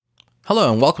Hello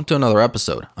and welcome to another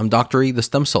episode. I'm Dr. E, the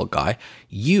Stem Cell Guy.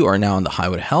 You are now on the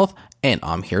Highway to Health, and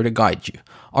I'm here to guide you.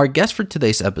 Our guest for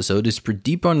today's episode is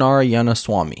Pradeepa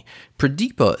Narayanaswamy.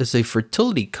 Pradeepa is a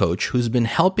fertility coach who's been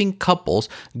helping couples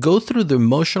go through the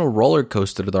emotional roller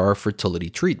coaster that are fertility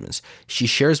treatments. She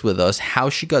shares with us how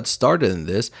she got started in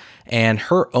this and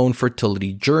her own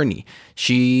fertility journey.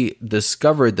 She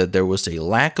discovered that there was a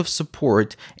lack of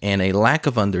support and a lack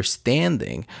of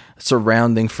understanding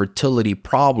surrounding fertility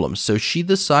problems. So she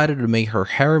decided to make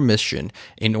her mission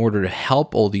in order to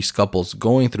help all these couples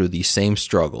going through these same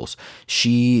struggles.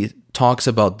 She talks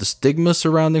about the stigma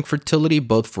surrounding fertility,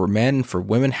 both for men and for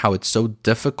women, how it's so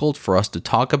difficult for us to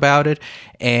talk about it,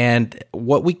 and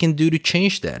what we can do to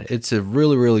change that. It's a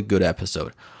really, really good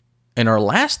episode. In our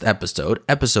last episode,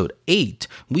 episode 8,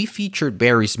 we featured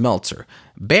Barry Smeltzer.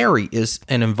 Barry is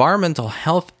an environmental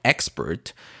health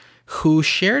expert who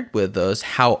shared with us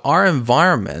how our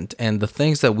environment and the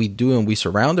things that we do and we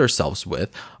surround ourselves with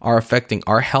are affecting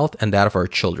our health and that of our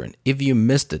children. If you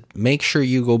missed it, make sure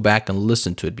you go back and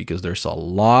listen to it because there's a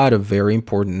lot of very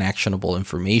important and actionable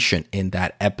information in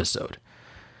that episode.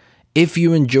 If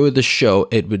you enjoyed the show,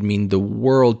 it would mean the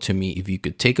world to me if you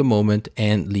could take a moment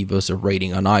and leave us a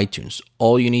rating on iTunes.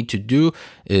 All you need to do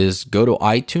is go to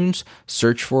iTunes,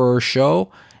 search for our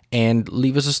show, and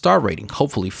leave us a star rating,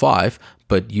 hopefully 5,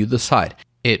 but you decide.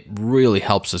 It really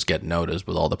helps us get noticed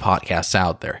with all the podcasts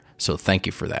out there, so thank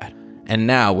you for that. And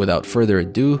now, without further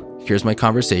ado, here's my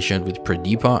conversation with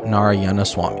Pradeepa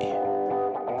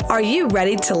Narayanaswamy. Are you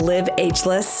ready to live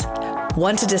ageless?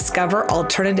 Want to discover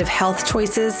alternative health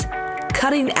choices,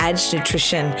 cutting-edge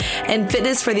nutrition, and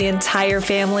fitness for the entire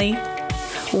family?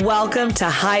 Welcome to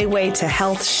Highway to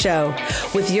Health Show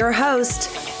with your host,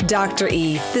 Dr.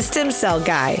 E, the Stem Cell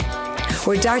Guy,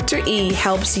 where Dr. E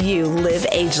helps you live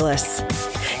ageless.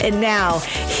 And now,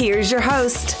 here's your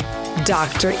host,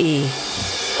 Dr. E.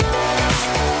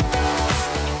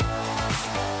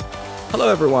 Hello,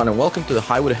 everyone, and welcome to the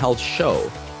Highway to Health Show.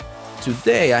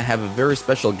 Today, I have a very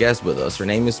special guest with us. Her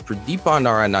name is Pradeepa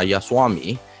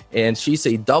Narayanaswamy, and she's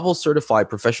a double certified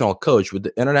professional coach with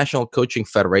the International Coaching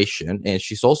Federation, and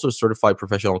she's also a certified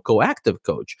professional coactive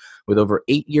coach with over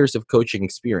 8 years of coaching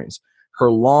experience.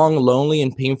 Her long, lonely,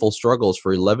 and painful struggles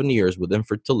for 11 years with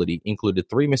infertility included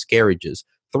 3 miscarriages,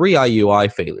 3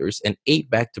 IUI failures, and 8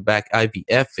 back-to-back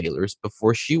IVF failures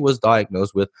before she was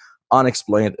diagnosed with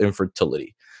unexplained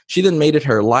infertility. She then made it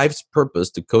her life's purpose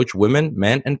to coach women,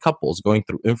 men, and couples going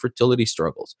through infertility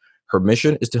struggles. Her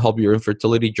mission is to help your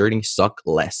infertility journey suck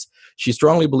less. She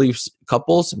strongly believes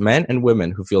couples, men and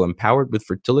women who feel empowered with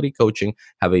fertility coaching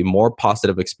have a more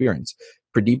positive experience.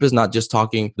 Pradeepa is not just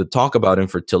talking the talk about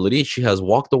infertility. She has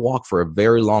walked the walk for a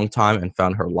very long time and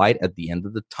found her light at the end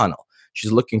of the tunnel.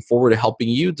 She's looking forward to helping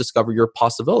you discover your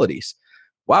possibilities.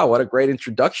 Wow, what a great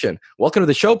introduction. Welcome to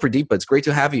the show, Pradeepa. It's great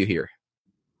to have you here.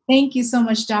 Thank you so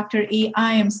much, Dr. E.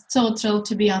 I am so thrilled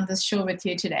to be on this show with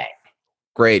you today.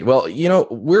 Great. Well,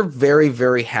 we're very,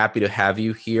 very happy to have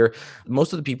you here.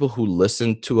 Most of the people who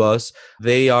listen to us,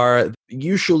 they are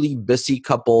usually busy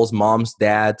couples, moms,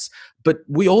 dads, but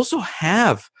we also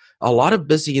have a lot of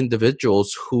busy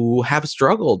individuals who have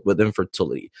struggled with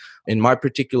infertility. In my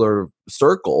particular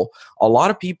circle, a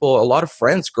lot of people, a lot of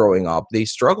friends growing up, they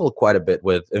struggle quite a bit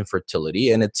with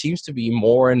infertility, and it seems to be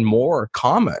more and more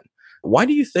common. Why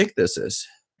do you think this is?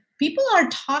 People are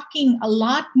talking a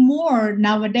lot more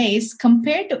nowadays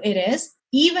compared to it is,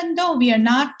 even though we are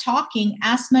not talking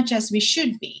as much as we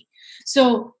should be.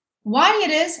 So why it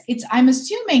is, I'm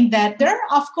assuming that there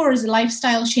are, of course,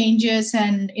 lifestyle changes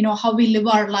and, how we live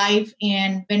our life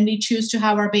and when we choose to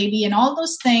have our baby and all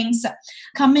those things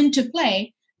come into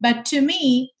play. But to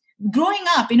me, growing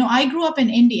up, I grew up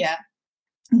in India.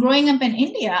 Growing up in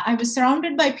India, I was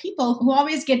surrounded by people who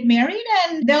always get married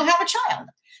and they'll have a child.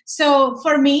 So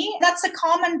for me, that's a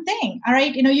common thing. All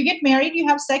right. You get married, you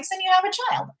have sex, and you have a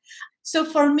child. So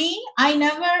for me, I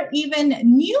never even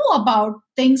knew about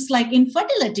things like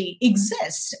infertility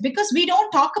exists because we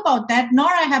don't talk about that, nor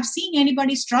I have seen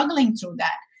anybody struggling through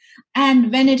that.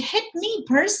 And when it hit me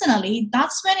personally,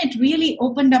 that's when it really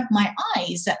opened up my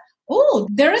eyes. Oh,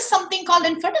 there is something called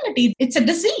infertility. It's a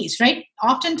disease, right?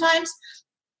 Oftentimes,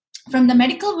 from the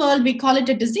medical world, we call it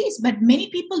a disease, but many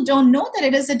people don't know that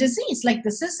it is a disease. Like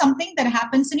this is something that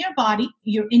happens in your body,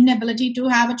 your inability to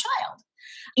have a child.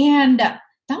 And that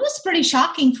was pretty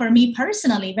shocking for me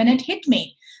personally when it hit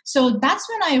me. So that's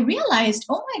when I realized,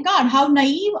 oh my God, how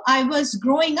naive I was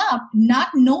growing up, not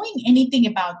knowing anything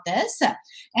about this.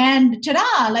 And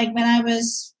ta-da, like when I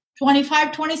was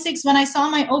 25, 26, when I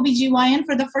saw my OBGYN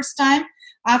for the first time,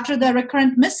 after the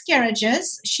recurrent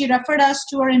miscarriages, she referred us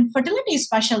to her infertility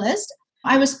specialist.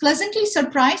 I was pleasantly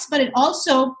surprised, but it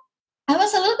also, I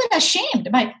was a little bit ashamed.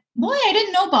 Like, boy, I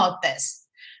didn't know about this,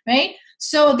 right?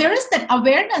 So there is that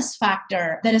awareness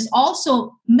factor that is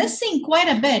also missing quite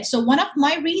a bit. So one of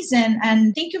my reason,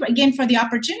 and thank you again for the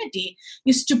opportunity,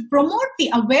 is to promote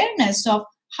the awareness of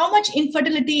how much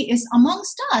infertility is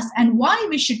amongst us and why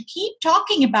we should keep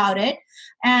talking about it.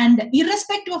 And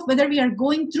irrespective of whether we are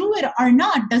going through it or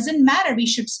not, doesn't matter. We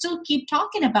should still keep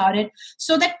talking about it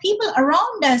so that people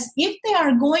around us, if they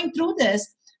are going through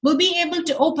this, will be able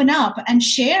to open up and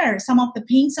share some of the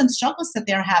pains and struggles that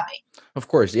they're having. Of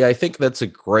course. Yeah, I think that's a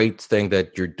great thing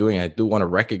that you're doing. I do want to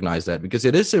recognize that because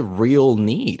it is a real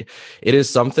need. It is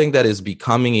something that is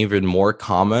becoming even more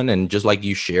common. And just like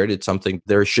you shared, it's something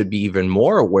there should be even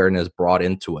more awareness brought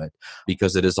into it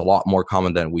because it is a lot more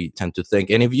common than we tend to think.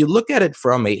 And if you look at it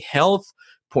from a health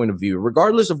point of view,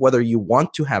 regardless of whether you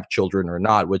want to have children or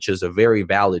not, which is a very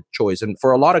valid choice. And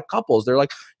for a lot of couples, they're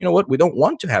like, you know what, we don't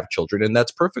want to have children, and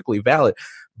that's perfectly valid.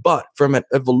 But from an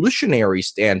evolutionary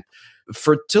standpoint,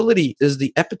 fertility is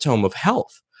the epitome of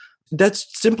health. That's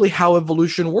simply how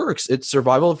evolution works. It's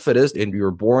survival of the fittest, and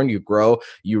you're born, you grow,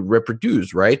 you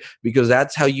reproduce, right? Because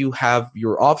that's how you have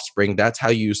your offspring. That's how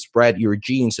you spread your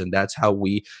genes, and that's how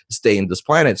we stay in this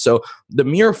planet. So the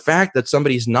mere fact that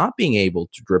somebody's not being able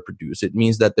to reproduce, it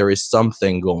means that there is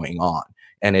something going on,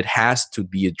 and it has to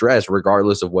be addressed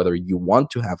regardless of whether you want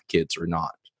to have kids or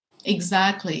not.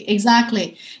 Exactly.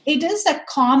 It is a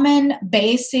common,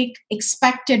 basic,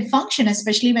 expected function,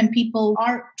 especially when people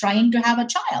are trying to have a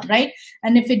child, right?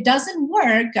 And if it doesn't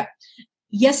work,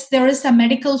 yes, there is a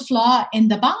medical flaw in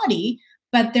the body,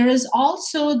 but there is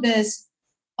also this,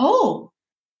 oh,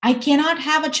 I cannot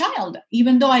have a child,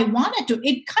 even though I wanted to.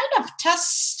 It kind of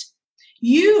tests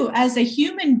you as a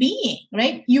human being,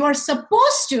 right? You are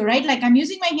supposed to, right? Like I'm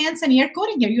using my hands and air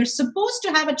quoting here. You're supposed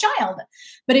to have a child.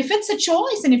 But if it's a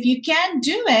choice and if you can't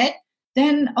do it,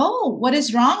 then, oh, what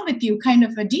is wrong with you kind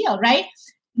of a deal, right?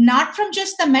 Not from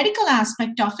just the medical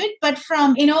aspect of it, but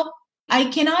from, I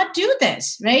cannot do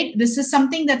this, right? This is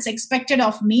something that's expected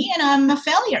of me and I'm a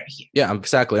failure here. Yeah,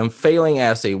 exactly. I'm failing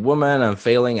as a woman. I'm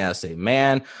failing as a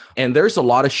man. And there's a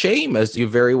lot of shame, as you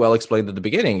very well explained at the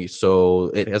beginning. So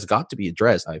it has got to be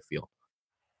addressed, I feel.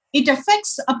 It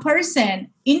affects a person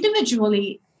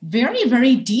individually very,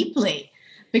 very deeply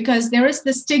because there is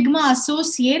the stigma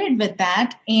associated with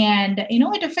that. And,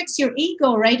 it affects your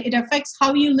ego, right? It affects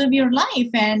how you live your life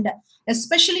and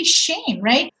especially shame,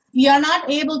 right? You are not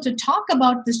able to talk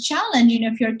about this challenge,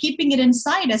 if you're keeping it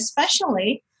inside,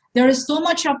 especially, there is so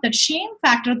much of that shame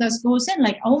factor that goes in,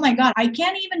 like, oh my God, I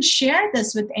can't even share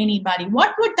this with anybody.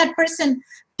 What would that person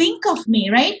think of me,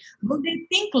 right? Will they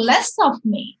think less of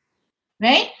me,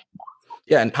 right?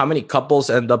 Yeah, and how many couples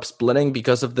end up splitting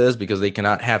because of this, because they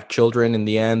cannot have children in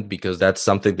the end, because that's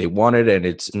something they wanted, and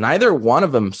it's neither one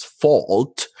of them's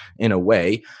fault in a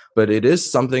way, but it is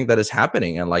something that is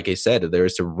happening. And like I said,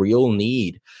 there's a real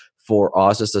need for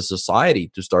us as a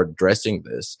society to start addressing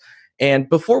this. And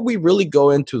before we really go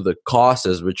into the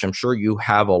causes, which I'm sure you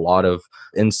have a lot of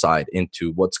insight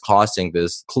into what's causing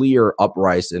this clear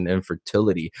uprise in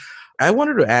infertility, I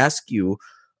wanted to ask you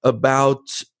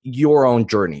about your own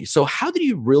journey. So how did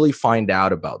you really find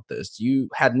out about this? You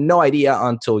had no idea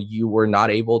until you were not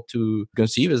able to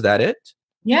conceive. Is that it?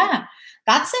 Yeah,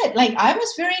 that's it. Like I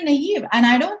was very naive and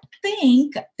I don't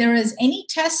think there is any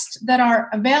tests that are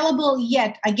available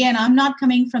yet. Again, I'm not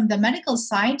coming from the medical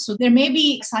side. So there may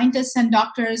be scientists and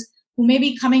doctors who may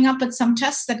be coming up with some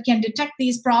tests that can detect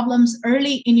these problems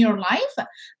early in your life.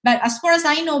 But as far as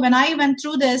I know, when I went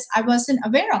through this, I wasn't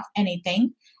aware of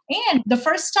anything. And the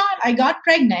first time I got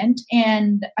pregnant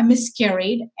and I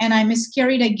miscarried and I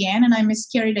miscarried again and I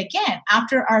miscarried again.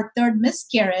 After our third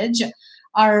miscarriage,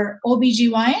 our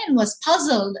OBGYN was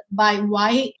puzzled by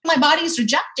why my body is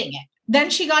rejecting it. Then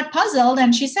she got puzzled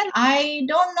and she said, I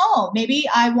don't know, maybe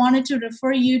I wanted to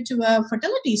refer you to a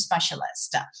fertility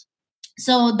specialist.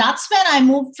 So that's when I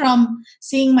moved from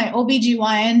seeing my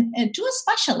OBGYN to a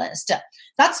specialist.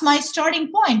 That's my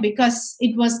starting point because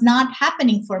it was not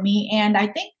happening for me. And I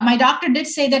think my doctor did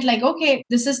say that, like, okay,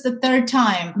 this is the third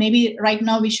time. Maybe right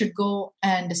now we should go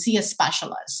and see a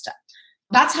specialist.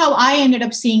 That's how I ended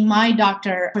up seeing my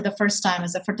doctor for the first time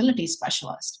as a fertility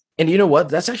specialist. And you know what?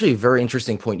 That's actually a very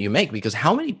interesting point you make, because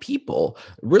how many people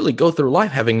really go through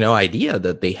life having no idea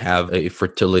that they have a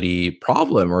fertility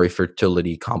problem or a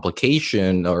fertility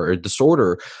complication or a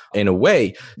disorder in a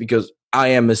way? Because I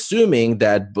am assuming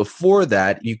that before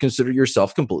that, you consider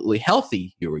yourself completely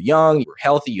healthy. You were young, you were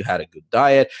healthy, you had a good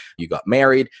diet, you got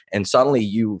married, and suddenly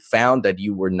you found that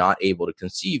you were not able to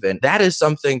conceive. And that is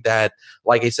something that,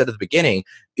 like I said at the beginning,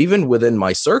 even within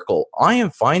my circle, I am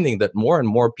finding that more and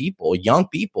more people, young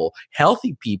people,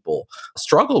 healthy people,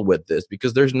 struggle with this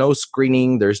because there's no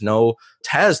screening, there's no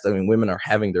test. I mean, women are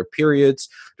having their periods,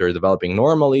 they're developing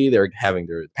normally, they're having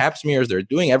their pap smears, they're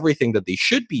doing everything that they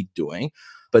should be doing,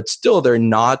 but still they're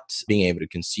not being able to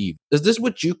conceive. Is this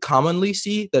what you commonly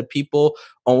see, that people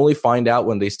only find out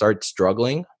when they start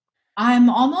struggling? I'm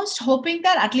almost hoping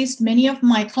that at least many of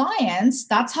my clients,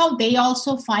 that's how they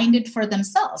also find it for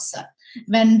themselves.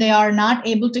 When they are not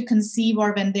able to conceive,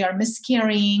 or when they are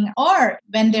miscarrying, or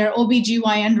when their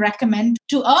OBGYN recommend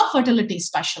to a fertility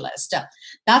specialist,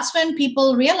 that's when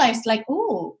people realize like,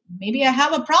 oh, maybe I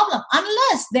have a problem,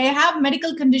 unless they have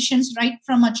medical conditions right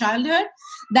from a childhood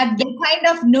that they kind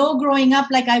of know growing up,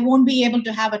 like I won't be able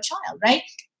to have a child, right?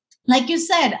 Like you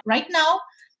said, right now,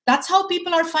 that's how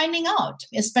people are finding out,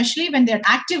 especially when they're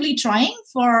actively trying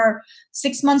for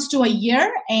 6 months to a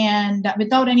year and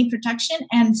without any protection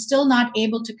and still not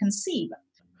able to conceive.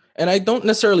 And I don't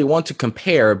necessarily want to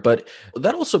compare, but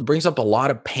that also brings up a lot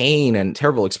of pain and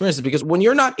terrible experiences, because when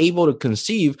you're not able to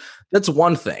conceive, that's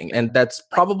one thing. And that's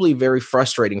probably very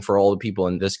frustrating for all the people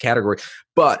in this category.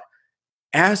 But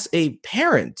as a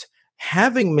parent,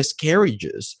 having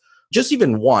miscarriages, just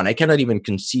even one, I cannot even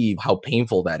conceive how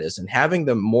painful that is. And having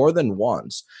them more than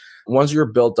once you're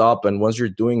built up and once you're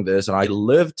doing this, and I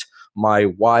lived my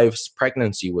wife's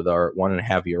pregnancy with our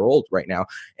 1.5-year-old right now.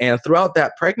 And throughout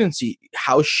that pregnancy,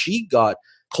 how she got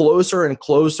closer and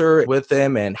closer with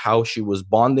him and how she was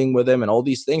bonding with him and all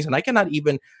these things. And I cannot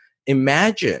even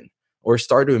imagine or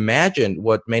start to imagine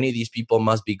what many of these people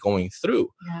must be going through.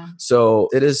 Yeah. So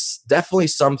it is definitely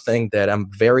something that I'm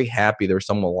very happy there's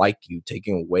someone like you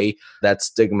taking away that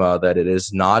stigma that it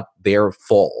is not their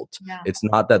fault. Yeah. It's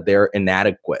not that they're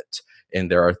inadequate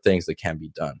and there are things that can be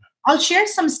done. I'll share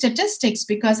some statistics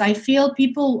because I feel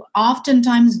people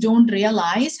oftentimes don't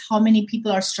realize how many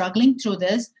people are struggling through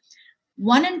this.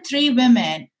 1 in 3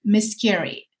 women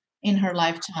miscarry in her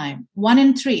lifetime. 1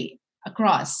 in 3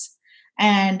 across.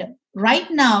 And right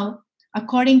now,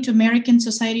 according to American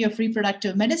Society of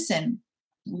Reproductive Medicine,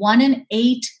 1 in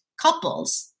 8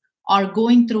 couples are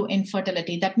going through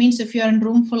infertility. That means if you're in a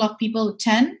room full of people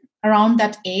 10 around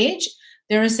that age,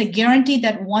 there is a guarantee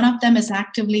that one of them is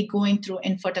actively going through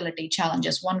infertility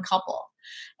challenges, one couple.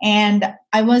 And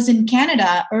I was in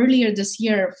Canada earlier this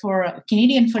year for a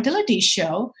Canadian fertility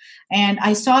show, and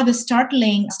I saw the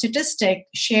startling statistic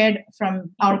shared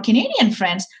from our Canadian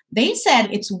friends. They said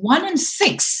it's 1 in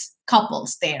 6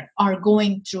 couples there are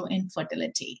going through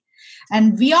infertility.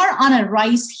 And we are on a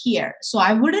rise here. So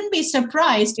I wouldn't be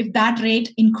surprised if that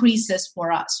rate increases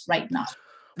for us right now.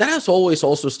 That has always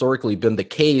also historically been the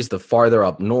case the farther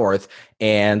up north.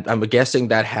 And I'm guessing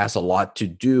that has a lot to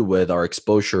do with our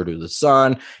exposure to the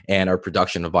sun and our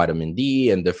production of vitamin D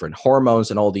and different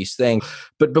hormones and all these things.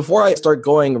 But before I start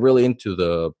going really into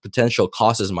the potential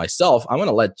causes myself, I'm going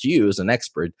to let you as an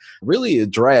expert really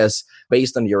address,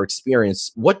 based on your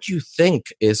experience, what you think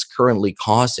is currently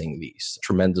causing these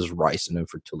tremendous rise in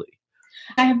infertility.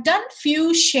 I have done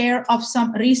few share of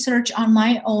some research on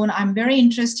my own. I'm very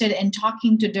interested in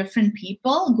talking to different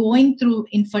people going through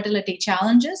infertility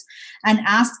challenges and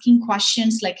asking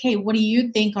questions like, hey, what do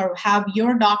you think? Or have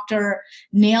your doctor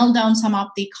nailed down some of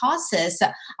the causes?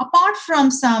 Apart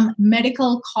from some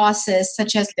medical causes,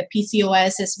 such as the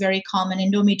PCOS is very common,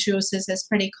 endometriosis is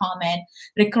pretty common,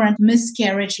 recurrent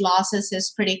miscarriage losses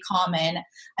is pretty common.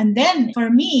 And then for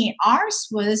me, ours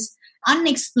was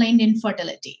unexplained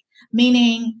infertility.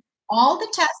 Meaning all the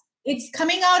tests, it's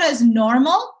coming out as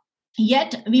normal,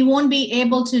 yet we won't be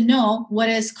able to know what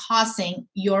is causing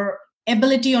your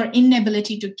ability or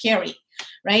inability to carry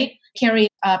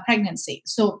pregnancy.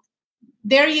 So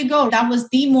there you go. That was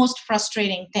the most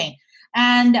frustrating thing.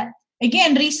 And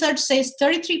again, research says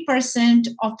 33%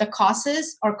 of the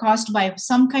causes are caused by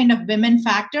some kind of women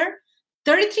factor.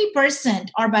 33%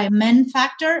 are by men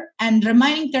factor, and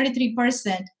remaining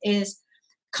 33% is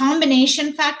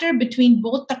combination factor between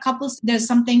both the couples. There's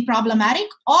something problematic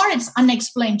or it's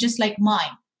unexplained, just like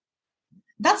mine.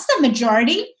 That's the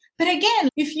majority. But again,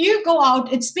 if you go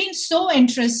out, it's been so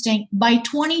interesting. By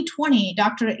 2020,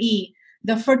 Dr. E,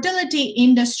 the fertility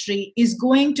industry is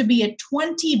going to be a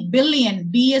 $20 billion,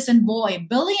 B as in boy,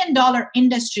 billion-dollar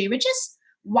industry, which is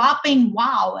whopping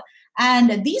wow.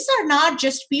 And these are not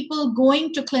just people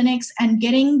going to clinics and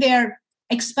getting their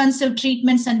expensive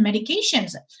treatments and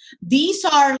medications. These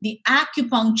are the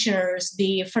acupunctures,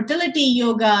 the fertility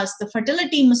yogas, the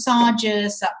fertility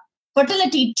massages,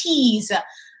 fertility teas,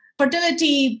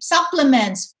 fertility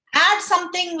supplements. Add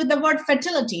something with the word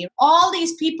fertility. All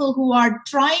these people who are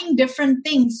trying different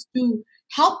things to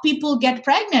help people get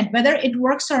pregnant, whether it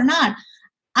works or not.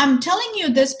 I'm telling you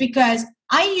this because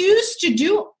I used to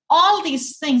do all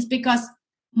these things because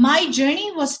my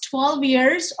journey was 12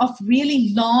 years of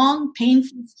really long,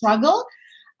 painful struggle.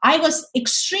 I was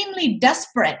extremely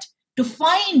desperate to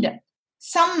find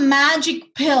some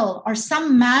magic pill or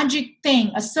some magic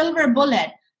thing, a silver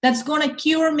bullet that's going to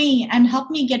cure me and help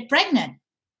me get pregnant.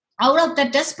 Out of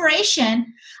that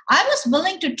desperation, I was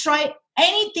willing to try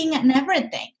anything and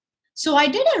everything. So I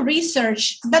did a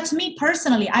research. That's me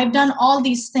personally. I've done all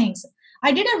these things.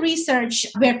 I did a research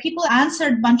where people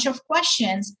answered a bunch of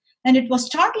questions, and it was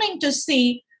startling to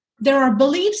see there are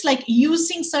beliefs like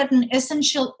using certain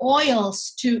essential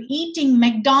oils to eating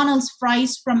McDonald's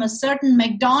fries from a certain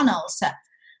McDonald's.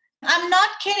 I'm not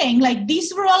kidding. Like,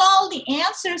 these were all the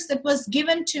answers that was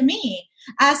given to me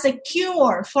as a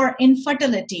cure for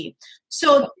infertility.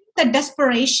 So the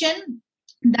desperation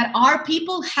that our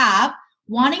people have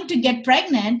wanting to get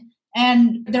pregnant,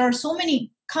 and there are so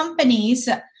many companies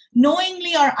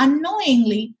knowingly or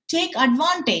unknowingly take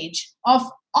advantage of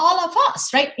all of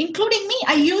us, right? Including me.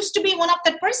 I used to be one of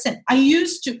that person. I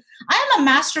am a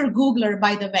master Googler,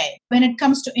 by the way, when it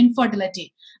comes to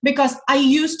infertility, because I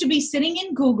used to be sitting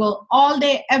in Google all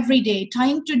day, every day,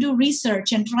 trying to do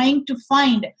research and trying to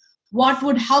find what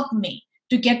would help me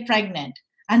to get pregnant.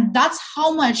 And that's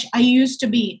how much I used to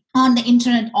be on the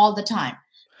internet all the time.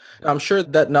 I'm sure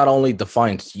that not only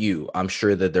defines you, I'm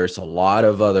sure that there's a lot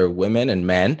of other women and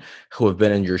men who have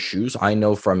been in your shoes. I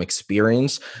know from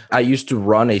experience, I used to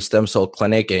run a stem cell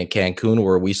clinic in Cancun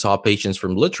where we saw patients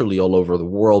from literally all over the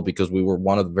world because we were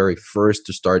one of the very first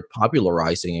to start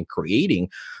popularizing and creating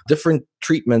different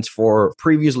treatments for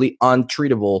previously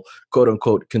untreatable, quote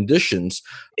unquote, conditions.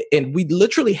 And we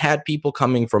literally had people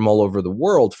coming from all over the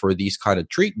world for these kind of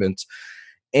treatments.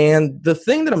 And the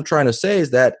thing that I'm trying to say is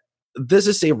that this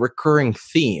is a recurring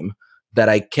theme that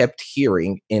I kept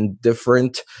hearing in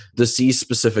different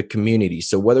disease-specific communities.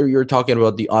 So whether you're talking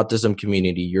about the autism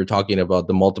community, you're talking about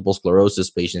the multiple sclerosis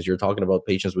patients, you're talking about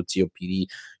patients with COPD,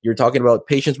 you're talking about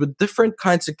patients with different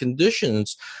kinds of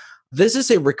conditions, this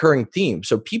is a recurring theme.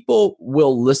 So people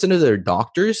will listen to their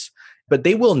doctors, but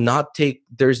they will not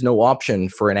there's no option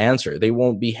for an answer. They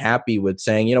won't be happy with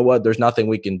saying, you know what, there's nothing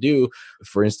we can do.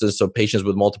 For instance, so patients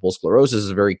with multiple sclerosis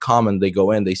is very common. They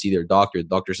go in, they see their doctor. The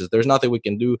doctor says, there's nothing we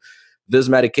can do. This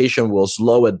medication will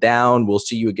slow it down. We'll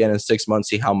see you again in 6 months,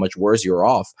 see how much worse you're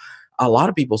off. A lot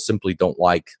of people simply don't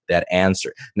like that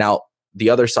answer. Now, the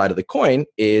other side of the coin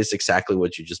is exactly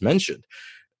what you just mentioned.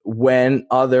 When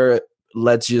other,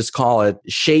 let's just call it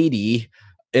shady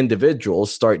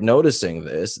individuals start noticing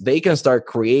this, they can start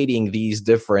creating these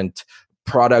different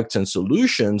products and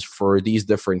solutions for these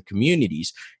different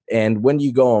communities. And when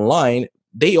you go online,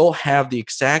 they all have the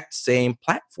exact same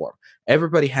platform.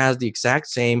 Everybody has the exact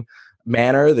same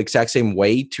manner, the exact same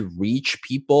way to reach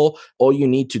people. All you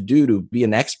need to do to be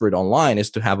an expert online is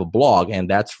to have a blog, and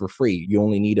that's for free. You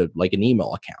only need an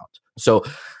email account. So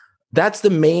that's the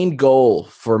main goal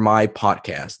for my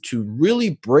podcast, to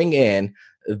really bring in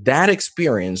that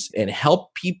experience and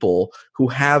help people who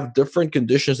have different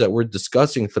conditions that we're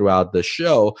discussing throughout the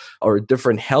show or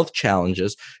different health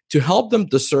challenges, to help them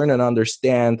discern and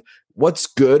understand what's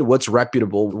good, what's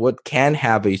reputable, what can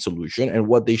have a solution, and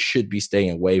what they should be staying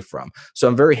away from. So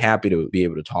I'm very happy to be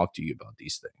able to talk to you about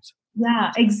these things.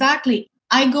 Yeah, exactly.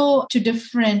 I go to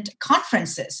different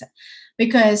conferences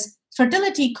because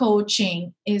fertility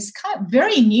coaching is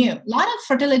very new. A lot of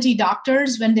fertility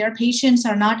doctors, when their patients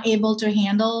are not able to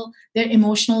handle their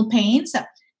emotional pains,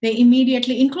 they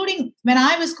immediately, including when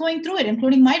I was going through it,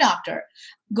 including my doctor,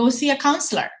 go see a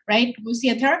counselor, right? Go see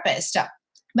a therapist.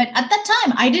 But at that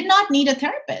time, I did not need a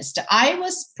therapist. I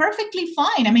was perfectly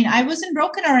fine. I mean, I wasn't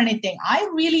broken or anything. I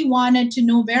really wanted to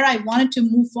know where I wanted to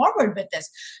move forward with this.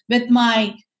 With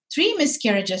my 3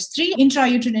 miscarriages, 3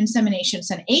 intrauterine inseminations,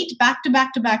 and 8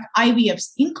 back-to-back-to-back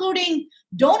IVFs, including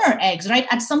donor eggs, right?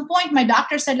 At some point, my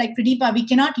doctor said, like, Pradeepa, we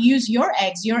cannot use your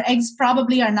eggs. Your eggs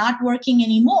probably are not working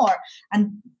anymore.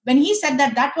 And when he said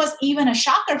that, that was even a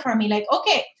shocker for me. Like,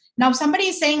 okay, now somebody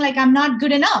is saying, like, I'm not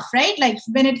good enough, right? Like,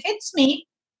 when it hits me,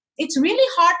 it's really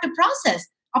hard to process.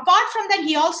 Apart from that,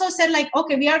 he also said, like,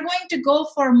 okay, we are going to go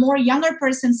for more younger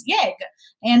person's egg.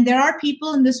 And there are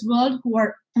people in this world who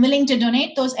are willing to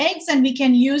donate those eggs, and we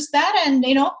can use that and,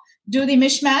 do the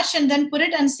mishmash and then put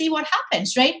it and see what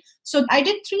happens, right? So I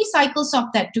did 3 cycles of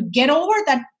that to get over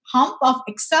that hump of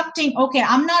accepting, okay,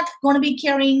 I'm not going to be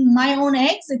carrying my own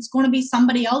eggs. It's going to be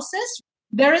somebody else's.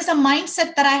 There is a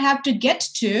mindset that I have to get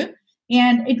to.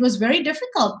 And it was very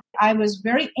difficult. I was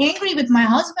very angry with my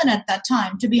husband at that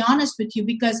time, to be honest with you,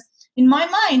 because in my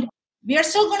mind, we are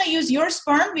still going to use your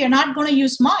sperm. We are not going to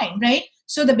use mine, right?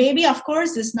 So the baby, of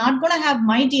course, is not going to have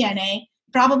my DNA.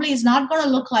 probably is not going to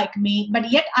look like me,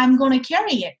 but yet I'm going to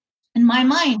carry it. In my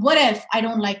mind, what if I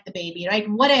don't like the baby, right?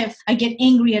 What if I get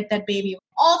angry at that baby?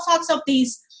 All sorts of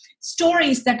these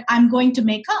stories that I'm going to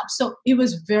make up. So it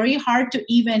was very hard to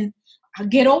even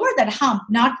get over that hump,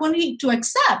 not only to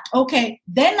accept, okay,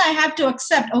 then I have to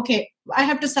accept, okay, I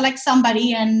have to select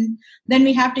somebody and then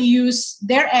we have to use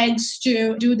their eggs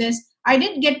to do this. I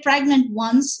did get pregnant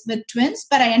once with twins,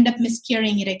 but I ended up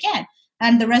miscarrying it again.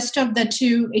 And the rest of the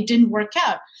two, it didn't work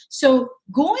out. So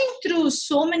going through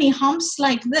so many humps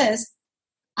like this,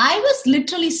 I was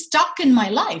literally stuck in my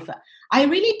life. I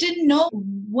really didn't know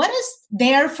what is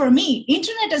there for me.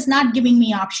 Internet is not giving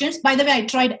me options. By the way, I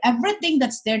tried everything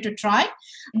that's there to try.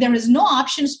 There is no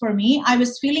options for me. I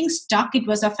was feeling stuck. It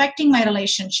was affecting my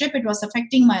relationship. It was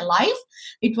affecting my life.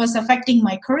 It was affecting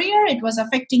my career. It was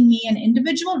affecting me an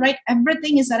individual, right?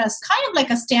 Everything is at a kind of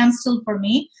like a standstill for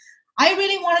me. I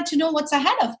really wanted to know what's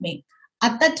ahead of me.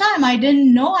 At that time, I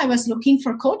didn't know I was looking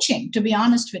for coaching, to be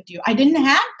honest with you. I didn't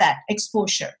have that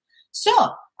exposure. So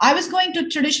I was going to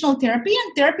traditional therapy,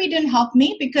 and therapy didn't help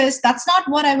me because that's not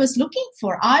what I was looking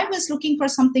for. I was looking for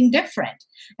something different.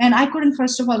 And I couldn't,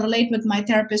 first of all, relate with my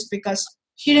therapist because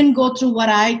she didn't go through what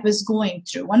I was going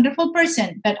through. Wonderful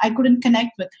person, but I couldn't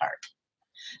connect with her.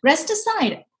 Rest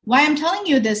aside, why I'm telling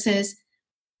you this is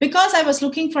because I was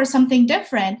looking for something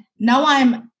different. Now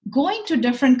I'm going to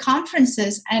different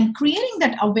conferences and creating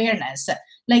that awareness.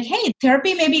 Like, hey,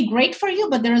 therapy may be great for you,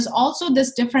 but there is also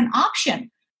this different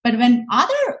option. But when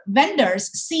other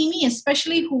vendors see me,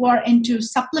 especially who are into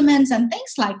supplements and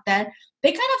things like that,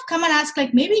 they kind of come and ask,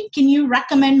 like, maybe can you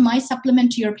recommend my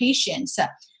supplement to your patients?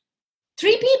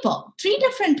 Three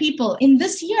different people in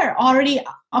this year already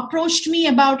approached me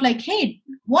about like, hey,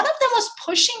 one of them was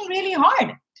pushing really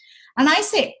hard. And I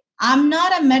say, I'm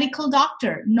not a medical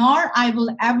doctor, nor I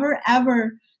will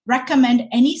ever recommend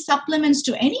any supplements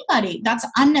to anybody. That's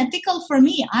unethical for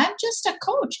me. I'm just a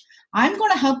coach. I'm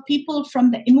going to help people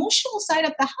from the emotional side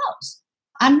of the house.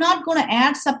 I'm not going to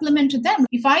add supplement to them.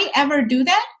 If I ever do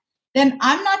that, then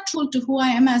I'm not true to who I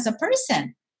am as a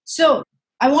person. So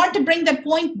I want to bring that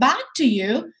point back to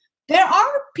you. There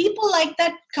are people like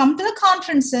that come to the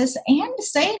conferences and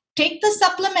say, take the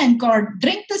supplement or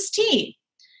drink this tea.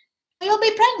 You'll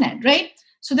be pregnant, right?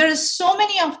 So there is so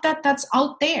many of that's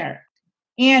out there.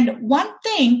 And one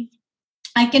thing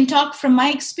I can talk from my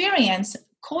experience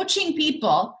coaching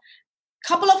people, a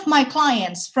couple of my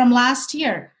clients from last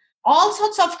year, all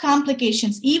sorts of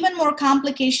complications, even more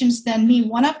complications than me.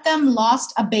 One of them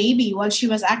lost a baby while she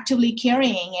was actively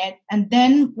carrying it and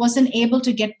then wasn't able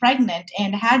to get pregnant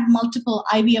and had multiple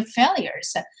IVF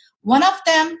failures. One of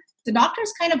them, the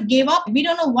doctors kind of gave up. We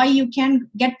don't know why you can't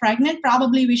get pregnant.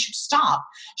 Probably we should stop.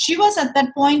 She was at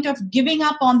that point of giving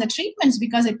up on the treatments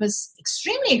because it was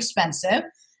extremely expensive.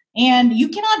 And you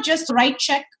cannot just write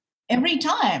check every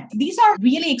time. These are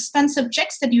really expensive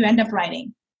checks that you end up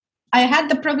writing. I had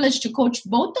the privilege to coach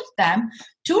both of them,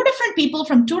 two different people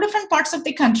from two different parts of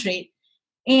the country.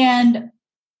 And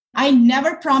I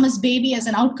never promise baby as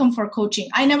an outcome for coaching.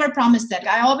 I never promise that.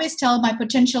 I always tell my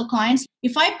potential clients,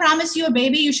 if I promise you a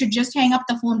baby, you should just hang up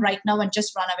the phone right now and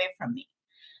just run away from me.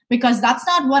 Because that's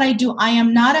not what I do. I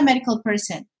am not a medical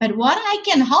person. But what I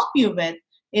can help you with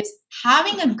is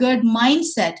having a good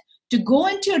mindset to go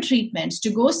into your treatments, to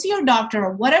go see your doctor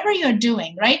or whatever you're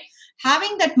doing, right?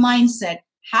 Having that mindset,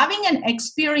 having an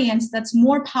experience that's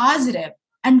more positive,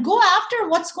 and go after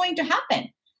what's going to happen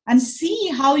and see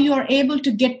how you are able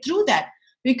to get through that.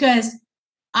 Because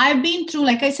I've been through,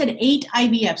 like I said, 8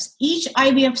 IVFs. Each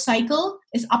IVF cycle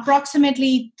is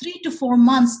approximately 3 to 4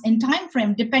 months in time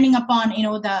frame, depending upon,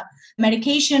 the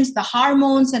medications, the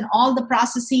hormones, and all the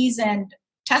processes and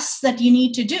tests that you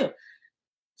need to do.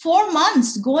 4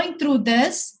 months going through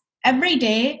this every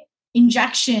day,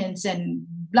 injections and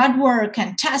blood work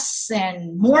and tests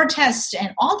and more tests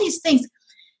and all these things.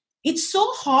 It's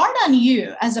so hard on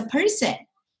you as a person.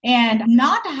 And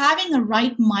not having a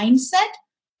right mindset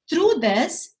through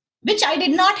this, which I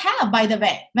did not have, by the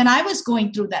way, when I was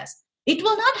going through this, it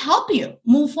will not help you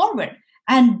move forward.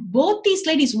 And both these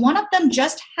ladies, one of them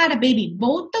just had a baby.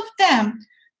 Both of them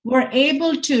were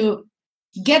able to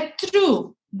get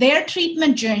through their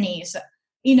treatment journeys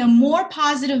in a more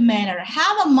positive manner,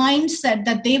 have a mindset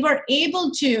that they were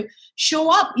able to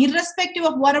show up irrespective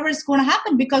of whatever is going to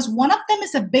happen, because one of them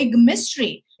is a big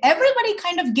mystery. Everybody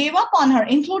kind of gave up on her,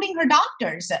 including her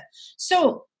doctors.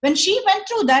 So when she went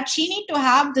through that, she need to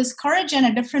have this courage and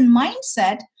a different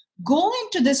mindset, go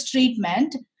into this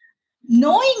treatment,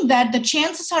 knowing that the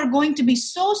chances are going to be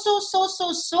so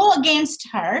against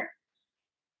her.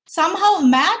 Somehow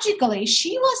magically,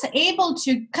 she was able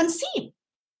to conceive.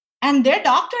 And their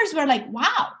doctors were like,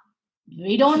 wow,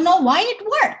 We don't know why it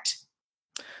worked.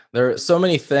 There are so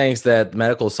many things that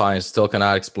medical science still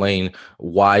cannot explain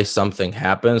why something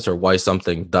happens or why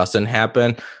something doesn't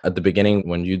happen. At the beginning,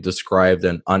 when you described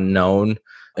an unknown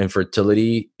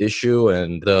infertility issue,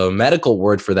 and the medical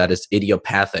word for that is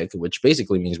idiopathic, which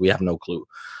basically means we have no clue.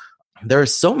 There are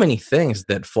so many things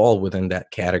that fall within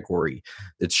that category.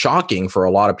 It's shocking for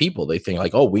a lot of people. They think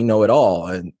like, oh, we know it all.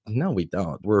 And no, we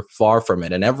don't. We're far from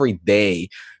it. And every day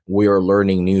we are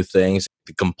learning new things.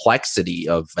 The complexity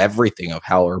of everything, of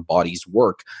how our bodies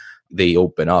work, they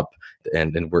open up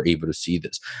and we're able to see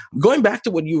this. Going back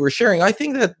to what you were sharing, I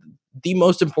think that the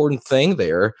most important thing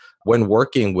there when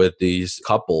working with these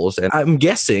couples, and I'm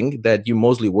guessing that you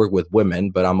mostly work with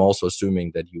women, but I'm also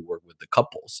assuming that you work with the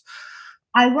couples.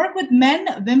 I work with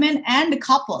men, women, and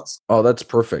couples. Oh, that's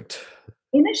perfect.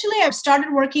 Initially, I've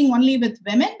started working only with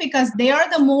women because they are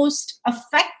the most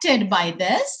affected by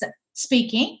this,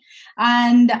 speaking.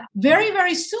 And very,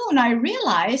 very soon I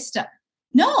realized,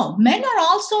 no, men are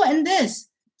also in this.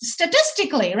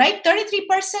 Statistically, right?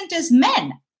 33% is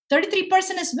men, 33%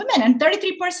 is women, and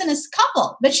 33% is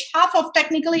couple, which half of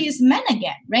technically is men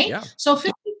again, right? Yeah. So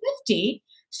 50-50.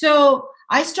 So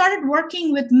I started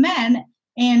working with men.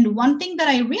 And one thing that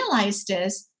I realized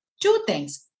is two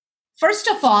things. First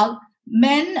of all,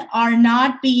 men are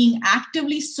not being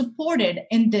actively supported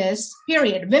in this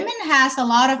period. Women has a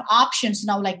lot of options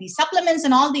now, like these supplements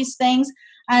and all these things.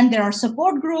 And there are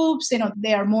support groups,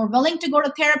 they are more willing to go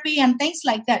to therapy and things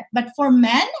like that. But for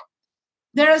men,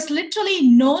 there is literally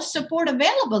no support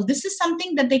available. This is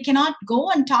something that they cannot go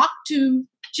and talk to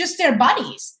just their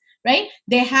buddies. Right?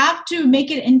 They have to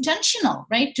make it intentional,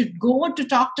 right? To go to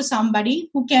talk to somebody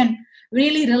who can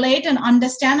really relate and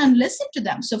understand and listen to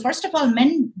them. So first of all,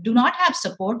 men do not have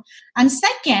support. And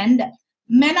second,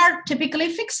 men are typically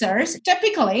fixers.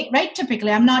 Typically,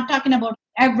 I'm not talking about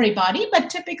everybody, but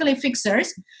typically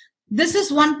fixers. This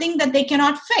is one thing that they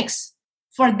cannot fix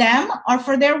for them or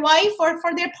for their wife or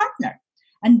for their partner.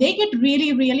 And they get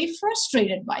really, really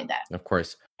frustrated by that. Of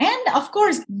course. And of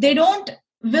course, they don't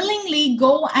willingly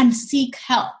go and seek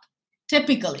help,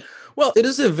 typically. Well, it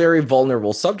is a very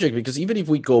vulnerable subject because even if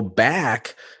we go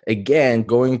back again,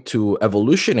 going to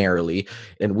evolutionarily,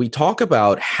 and we talk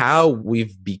about how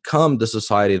we've become the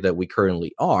society that we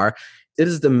currently are, it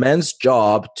is the men's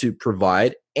job to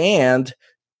provide and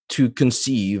to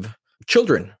conceive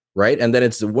children, right? And then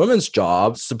it's the women's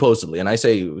job, supposedly, and I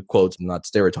say quotes, not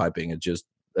stereotyping, it's just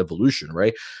evolution,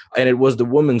 right? And it was the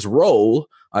woman's role,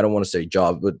 I don't want to say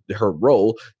job, but her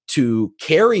role to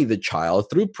carry the child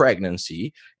through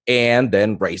pregnancy and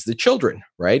then raise the children,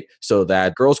 right? So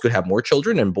that girls could have more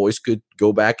children and boys could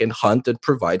go back and hunt and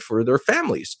provide for their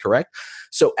families, correct?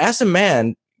 So as a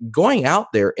man, going out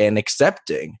there and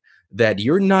accepting that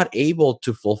you're not able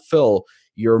to fulfill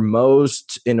your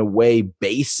most, in a way,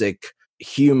 basic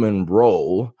human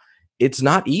role, it's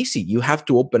not easy. You have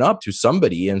to open up to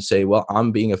somebody and say, well,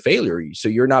 I'm being a failure. So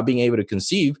you're not being able to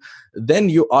conceive. Then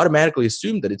you automatically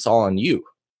assume that it's all on you.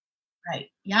 Right.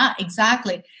 Yeah,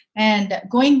 exactly. And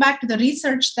going back to the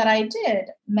research that I did,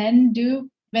 men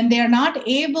do, when they are not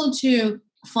able to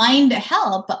find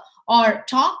help or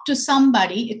talk to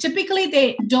somebody, typically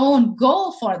they don't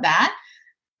go for that.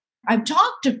 I've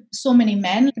talked to so many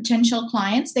men, potential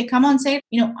clients. They come and say,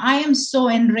 I am so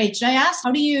enraged. I ask,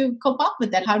 how do you cope up with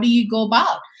that? How do you go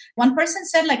about? One person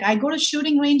said, I go to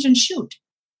shooting range and shoot.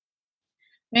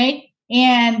 Right?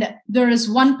 And there is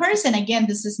one person, again,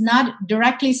 this is not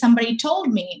directly somebody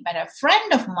told me, but a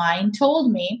friend of mine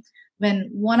told me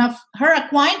when one of her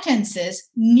acquaintances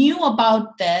knew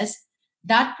about this,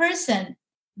 that person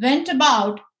went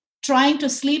about trying to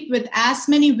sleep with as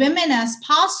many women as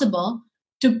possible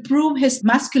to prove his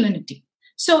masculinity.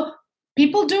 So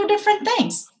people do different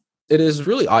things. It is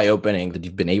really eye-opening that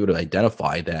you've been able to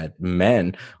identify that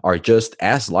men are just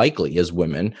as likely as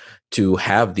women to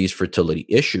have these fertility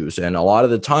issues. And a lot of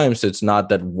the times it's not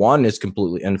that one is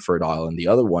completely infertile and the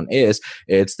other one is,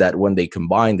 it's that when they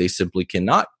combine, they simply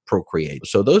cannot procreate.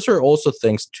 So those are also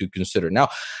things to consider. Now,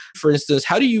 for instance,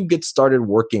 how do you get started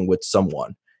working with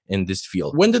someone in this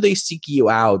field? When do they seek you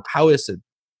out? How is it?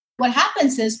 What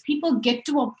happens is people get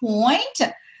to a point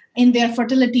in their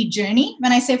fertility journey.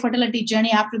 When I say fertility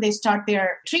journey, after they start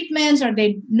their treatments or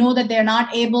they know that they're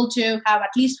not able to have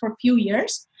at least for a few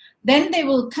years, then they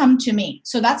will come to me.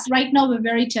 So that's right now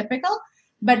very typical.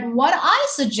 But what I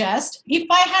suggest, if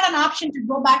I had an option to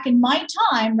go back in my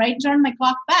time, right, turn my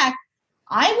clock back,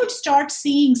 I would start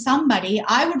seeing somebody,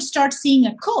 I would start seeing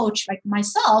a coach like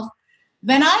myself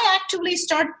when I actively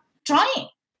start trying,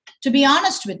 to be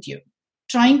honest with you,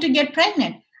 trying to get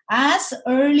pregnant as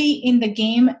early in the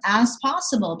game as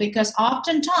possible, because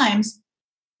oftentimes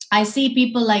I see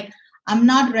people like, I'm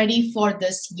not ready for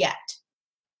this yet.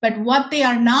 But what they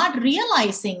are not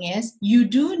realizing is you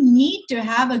do need to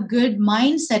have a good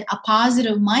mindset, a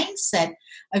positive mindset,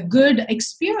 a good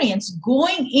experience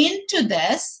going into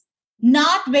this,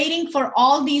 not waiting for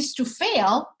all these to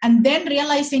fail and then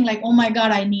realizing like, oh my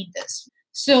God, I need this.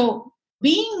 So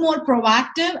being more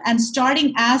proactive and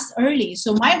starting as early.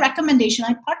 So my recommendation,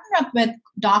 I partner up with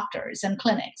doctors and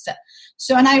clinics.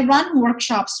 So, and I run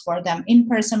workshops for them,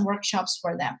 in-person workshops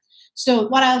for them. So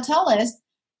what I'll tell is,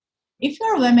 if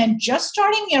you're a woman just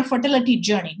starting your fertility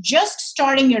journey, just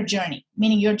starting your journey,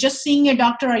 meaning you're just seeing your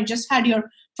doctor or you just had your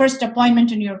first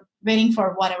appointment and you're waiting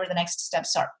for whatever the next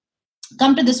steps are,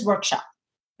 come to this workshop,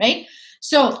 right?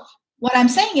 So what I'm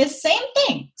saying is same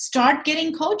thing, start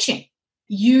getting coaching.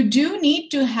 You do need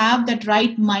to have that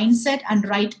right mindset and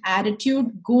right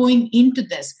attitude going into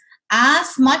this.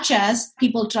 As much as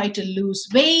people try to lose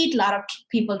weight, a lot of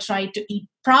people try to eat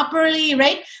properly,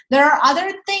 right? There are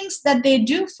other things that they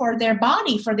do for their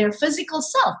body, for their physical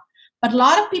self. But a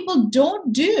lot of people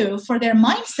don't do for their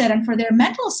mindset and for their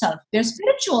mental self, their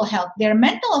spiritual health, their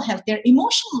mental health, their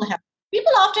emotional health.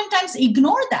 People oftentimes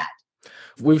ignore that.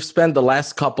 We've spent the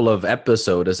last couple of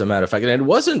episodes, as a matter of fact, and it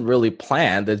wasn't really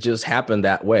planned. It just happened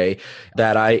that way,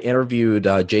 that I interviewed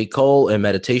Jay Cole, a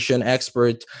meditation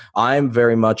expert. I'm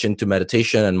very much into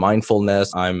meditation and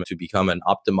mindfulness. I'm to become an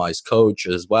optimized coach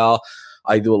as well.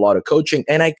 I do a lot of coaching,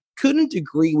 and I couldn't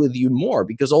agree with you more,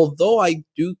 because although I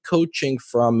do coaching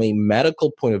from a medical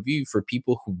point of view for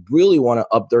people who really want to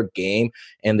up their game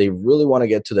and they really want to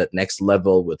get to that next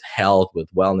level with health, with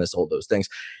wellness, all those things,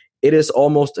 it is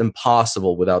almost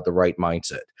impossible without the right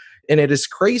mindset. And it is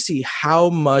crazy how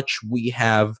much we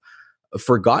have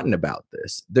forgotten about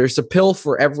this. There's a pill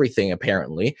for everything,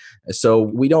 apparently. So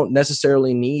we don't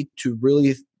necessarily need to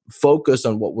really focus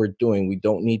on what we're doing. We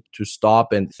don't need to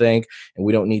stop and think, and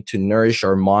we don't need to nourish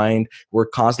our mind. We're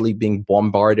constantly being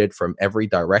bombarded from every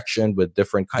direction with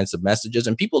different kinds of messages,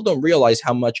 and people don't realize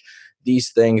how much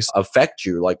these things affect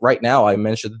you. Like right now, I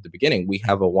mentioned at the beginning, we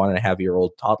have a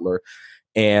 1.5-year-old toddler.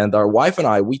 And our wife and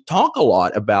I, we talk a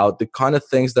lot about the kind of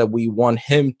things that we want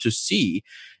him to see.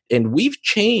 And we've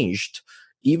changed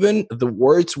even the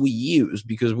words we use,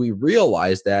 because we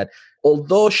realize that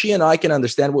although she and I can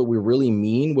understand what we really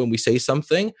mean when we say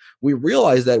something, we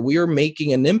realize that we are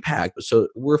making an impact. So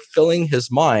we're filling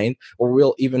his mind, or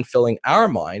we're even filling our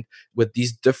mind with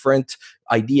these different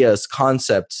ideas,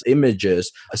 concepts,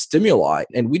 images, stimuli.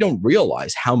 And we don't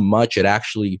realize how much it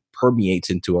actually permeates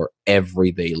into our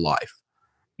everyday life.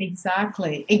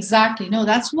 Exactly. No,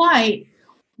 that's why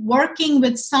working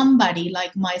with somebody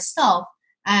like myself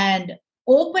and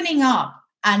opening up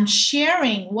and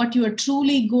sharing what you are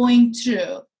truly going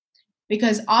through,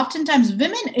 because oftentimes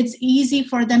women, it's easy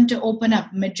for them to open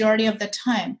up majority of the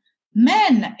time.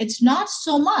 Men, it's not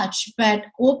so much, but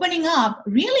opening up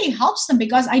really helps them,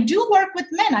 because I do work with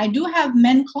men. I do have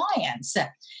men clients,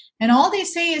 and all they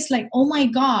say is like, oh my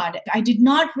God, I did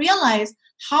not realize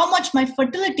how much my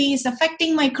fertility is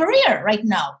affecting my career right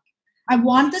now. I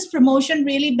want this promotion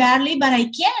really badly, but I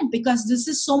can't because this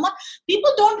is so much.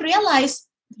 People don't realize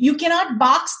you cannot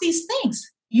box these things.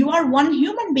 You are one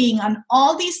human being and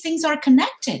all these things are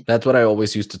connected. That's what I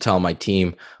always used to tell my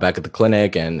team back at the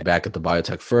clinic and back at the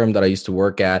biotech firm that I used to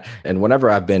work at. And whenever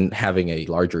I've been having a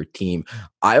larger team,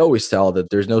 I always tell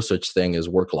that there's no such thing as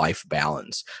work-life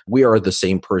balance. We are the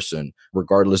same person,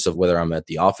 regardless of whether I'm at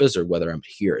the office or whether I'm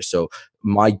here. So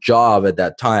my job at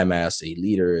that time as a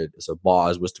leader, as a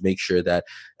boss, was to make sure that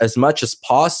as much as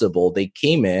possible, they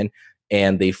came in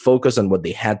and they focus on what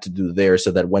they had to do there,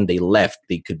 so that when they left,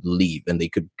 they could leave and they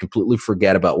could completely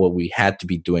forget about what we had to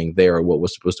be doing there or what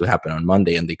was supposed to happen on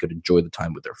Monday, and they could enjoy the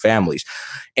time with their families.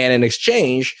 And in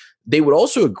exchange, they would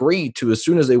also agree to, as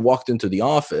soon as they walked into the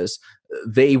office,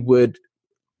 they would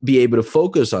be able to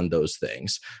focus on those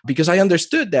things. Because I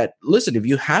understood that, listen, if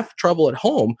you have trouble at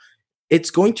home,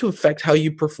 it's going to affect how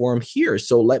you perform here.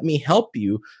 So let me help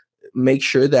you make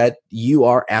sure that you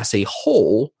are, as a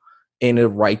whole, in a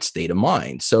right state of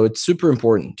mind. So it's super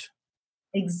important.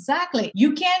 Exactly.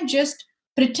 You can't just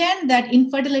pretend that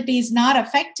infertility is not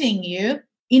affecting you.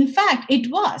 In fact, it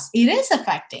is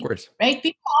affecting, right?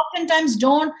 People oftentimes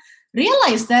don't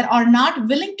realize that, or not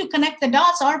willing to connect the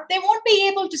dots, or they won't be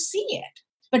able to see it.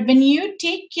 But when you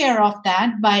take care of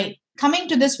that by coming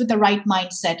to this with the right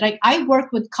mindset, right? I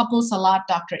work with couples a lot,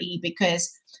 Dr. E,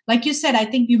 because like you said, I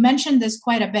think you mentioned this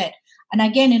quite a bit. And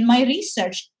again, in my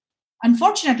research,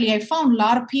 unfortunately, I found a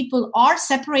lot of people are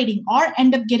separating or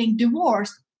end up getting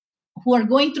divorced who are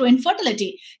going through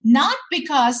infertility, not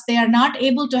because they are not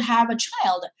able to have a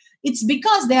child. it's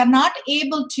because they are not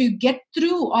able to get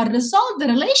through or resolve the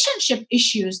relationship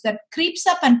issues that creeps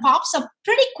up and pops up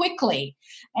pretty quickly.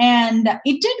 And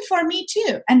it did for me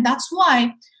too. And that's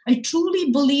why I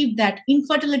truly believe that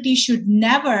infertility should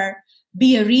never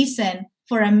be a reason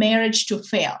for a marriage to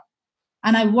fail.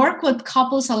 And I work with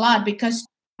couples a lot because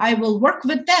I will work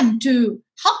with them to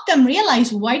help them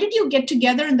realize, why did you get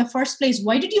together in the first place?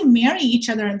 Why did you marry each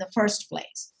other in the first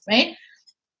place, right?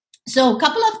 So a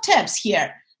couple of tips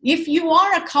here. If you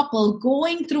are a couple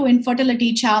going through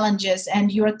infertility challenges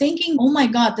and you're thinking, oh my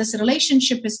God, this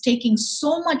relationship is taking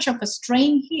so much of a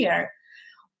strain here,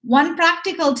 one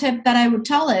practical tip that I would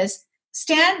tell is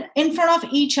stand in front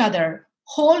of each other,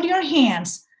 hold your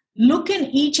hands, look in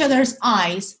each other's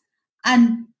eyes,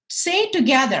 and say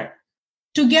together,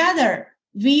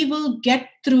 we will get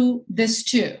through this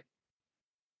too.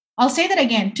 I'll say that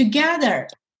again. Together,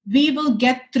 we will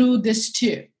get through this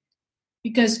too.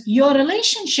 Because your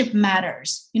relationship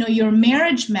matters, your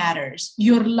marriage matters,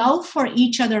 your love for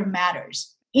each other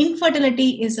matters.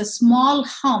 Infertility is a small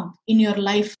hump in your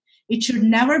life. It should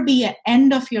never be an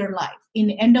end of your life, in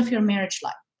the end of your marriage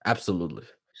life. Absolutely.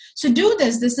 So do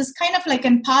this. This is kind of like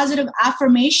a positive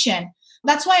affirmation.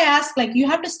 That's why I ask, you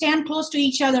have to stand close to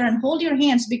each other and hold your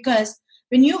hands, because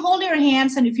when you hold your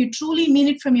hands and if you truly mean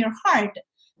it from your heart,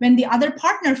 when the other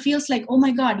partner feels like, oh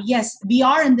my God, yes, we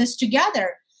are in this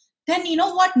together, then you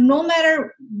know what, no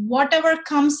matter whatever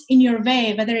comes in your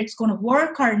way, whether it's going to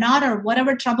work or not, or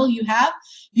whatever trouble you have,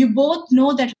 you both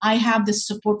know that I have this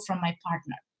support from my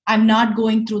partner. I'm not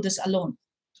going through this alone.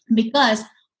 Because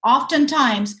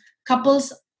oftentimes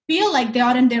couples feel like they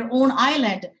are in their own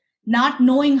island, not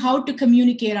knowing how to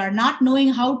communicate or not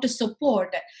knowing how to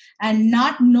support and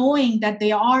not knowing that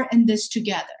they are in this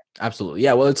together. Absolutely.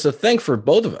 Yeah. Well, it's a thing for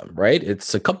both of them, right?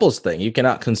 It's a couples thing. You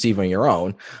cannot conceive on your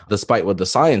own. Despite what the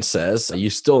science says, you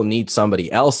still need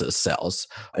somebody else's cells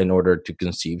in order to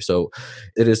conceive. So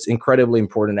it is incredibly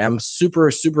important. I'm super,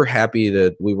 super happy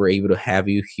that we were able to have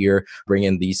you here, bring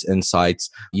in these insights.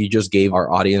 You just gave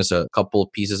our audience a couple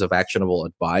of pieces of actionable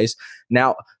advice.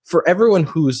 Now, for everyone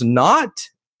who's not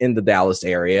in the Dallas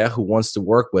area who wants to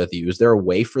work with you, is there a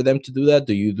way for them to do that?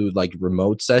 Do you do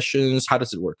remote sessions? How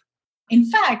does it work? In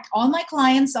fact, all my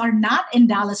clients are not in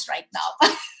Dallas right now.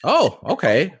 Oh,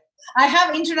 okay. I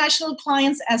have international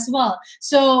clients as well.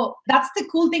 So that's the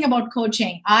cool thing about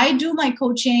coaching. I do my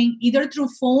coaching either through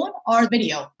phone or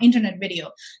video, internet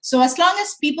video. So as long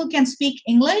as people can speak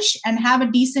English and have a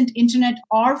decent internet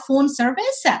or phone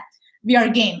service, we are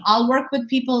game. I'll work with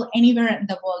people anywhere in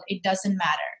the world. It doesn't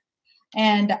matter.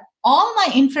 And all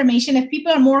my information, if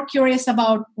people are more curious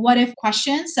about what if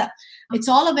questions, it's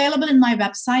all available in my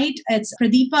website. It's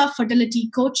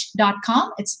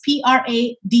pradeepafertilitycoach.com. It's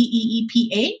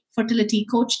PRADEEPA,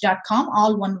 fertilitycoach.com,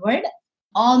 all one word.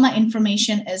 All my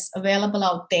information is available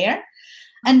out there.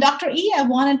 And Dr. E, I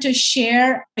wanted to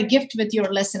share a gift with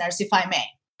your listeners, if I may.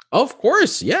 Of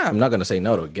course. Yeah, I'm not going to say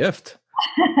no to a gift.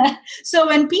 So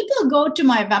when people go to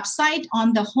my website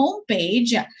on the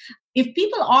homepage, if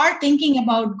people are thinking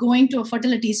about going to a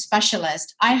fertility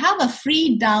specialist, I have a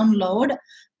free download,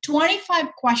 25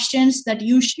 questions that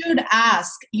you should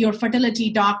ask your fertility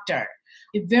doctor.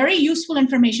 Very useful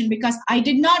information because I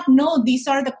did not know these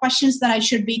are the questions that I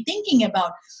should be thinking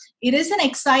about. It is an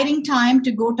exciting time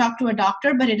to go talk to a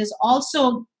doctor, but it is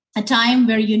also a time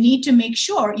where you need to make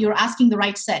sure you're asking the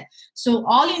right set. So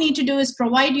all you need to do is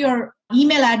provide your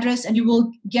email address and you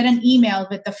will get an email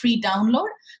with the free download.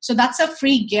 So that's a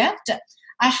free gift.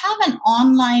 I have an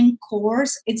online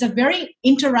course. It's a very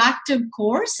interactive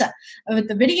course with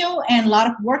the video and a lot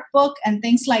of workbook and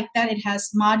things like that. It has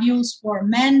modules for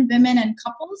men, women, and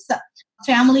couples,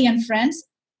 family and friends.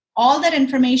 All that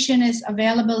information is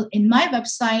available in my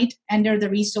website under the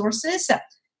resources.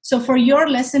 So for your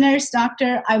listeners,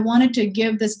 Doctor, I wanted to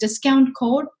give this discount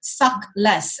code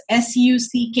SUCKLESS,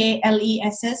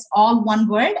 SUCKLESS, all one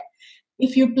word.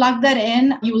 If you plug that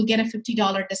in, you will get a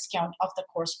 $50 discount off the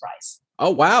course price. Oh,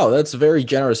 wow. That's very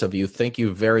generous of you. Thank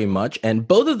you very much. And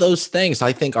both of those things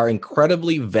I think are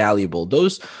incredibly valuable.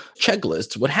 Those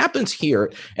checklists, what happens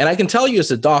here, and I can tell you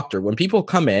as a doctor, when people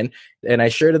come in, and I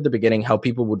shared at the beginning how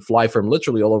people would fly from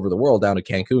literally all over the world down to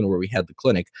Cancun where we had the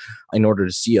clinic in order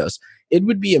to see us. It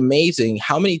would be amazing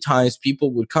how many times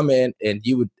people would come in and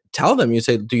you would tell them, you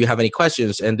say, do you have any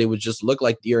questions? And they would just look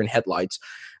like deer in headlights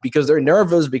because they're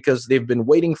nervous because they've been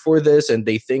waiting for this and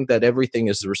they think that everything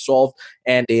is resolved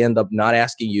and they end up not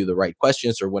asking you the right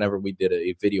questions or whenever we did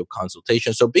a video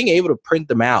consultation. So being able to print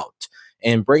them out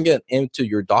and bring it into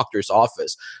your doctor's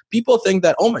office. People think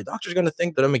that, oh, my doctor's going to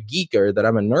think that I'm a geek or that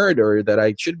I'm a nerd or that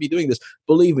I should be doing this.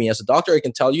 Believe me, as a doctor, I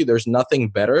can tell you there's nothing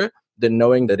better than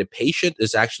knowing that a patient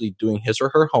is actually doing his or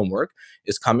her homework,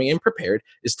 is coming in prepared,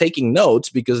 is taking notes,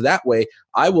 because that way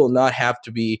I will not have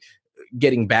to be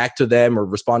getting back to them or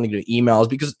responding to emails,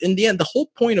 because in the end, the whole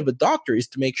point of a doctor is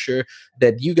to make sure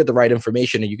that you get the right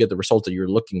information and you get the results that you're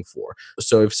looking for.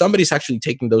 So if somebody's actually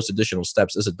taking those additional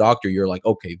steps as a doctor, you're like,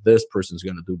 okay, this person's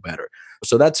going to do better.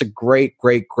 So that's a great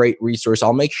resource.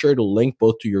 I'll make sure to link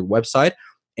both to your website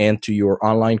and to your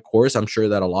online course. I'm sure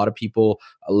that a lot of people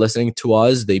listening to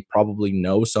us, they probably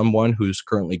know someone who's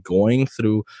currently going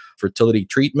through fertility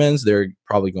treatments. They're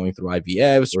probably going through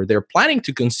IVFs, or they're planning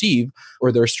to conceive,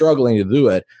 or they're struggling to do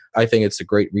it. I think it's a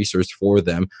great resource for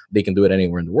them. They can do it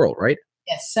anywhere in the world, right?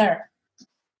 Yes, sir.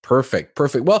 Perfect.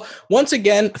 Well, once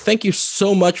again, thank you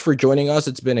so much for joining us.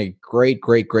 It's been a great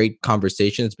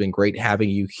conversation. It's been great having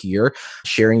you here,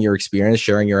 sharing your experience,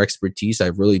 sharing your expertise. I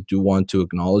really do want to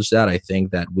acknowledge that. I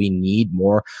think that we need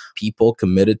more people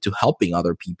committed to helping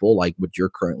other people, like what you're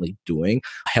currently doing,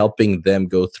 helping them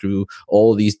go through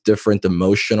all these different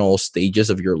emotional stages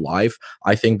of your life.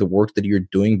 I think the work that you're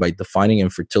doing by defining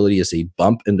infertility as a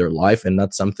bump in their life and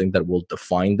not something that will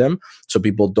define them, so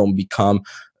people don't become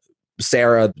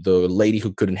Sarah, the lady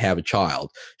who couldn't have a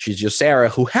child. She's just Sarah,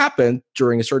 who happened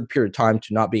during a certain period of time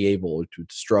to not be able to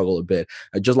struggle a bit.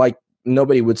 Just like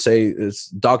nobody would say it's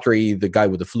Dr. E, the guy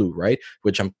with the flu, right?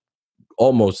 Which I'm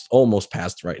almost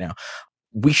past right now.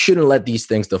 We shouldn't let these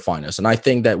things define us. And I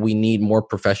think that we need more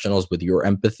professionals with your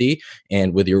empathy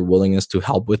and with your willingness to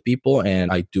help with people.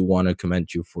 And I do want to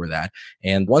commend you for that.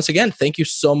 And once again, thank you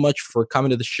so much for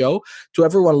coming to the show. To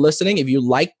everyone listening, if you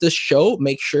like this show,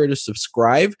 make sure to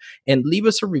subscribe and leave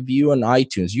us a review on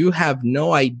iTunes. You have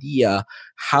no idea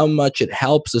how much it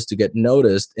helps us to get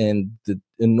noticed in the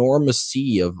enormous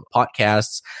sea of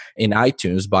podcasts in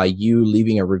iTunes by you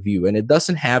leaving a review. And it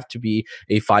doesn't have to be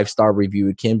a 5-star review.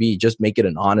 It can be, just make it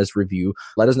an honest review.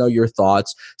 Let us know your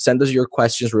thoughts. Send us your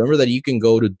questions. Remember that you can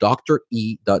go to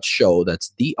dre.show.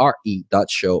 That's dre.show/ask.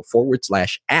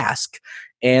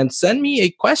 And send me a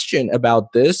question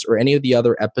about this or any of the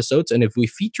other episodes. And if we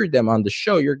feature them on the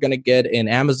show, you're going to get an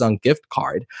Amazon gift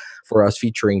card for us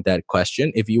featuring that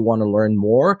question. If you want to learn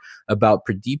more about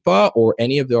Pradeepa or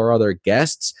any of our other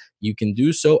guests, you can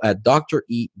do so at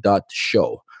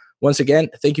dre.show. Once again,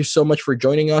 thank you so much for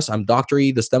joining us. I'm Dr.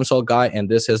 E, the Stem Cell Guy, and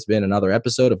this has been another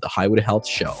episode of the Highway to Health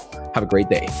Show. Have a great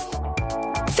day.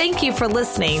 Thank you for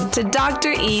listening to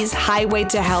Dr. E's Highway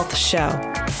to Health show,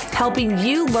 helping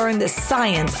you learn the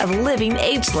science of living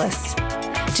ageless.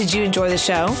 Did you enjoy the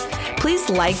show? Please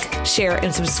like, share,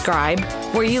 and subscribe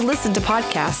where you listen to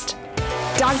podcasts.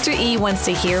 Dr. E wants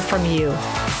to hear from you.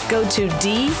 Go to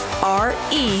dre.show.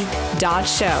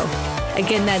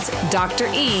 Again, that's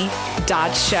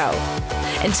dre.show.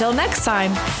 Until next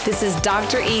time, this is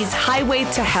Dr. E's Highway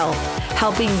to Health,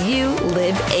 helping you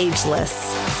live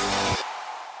ageless.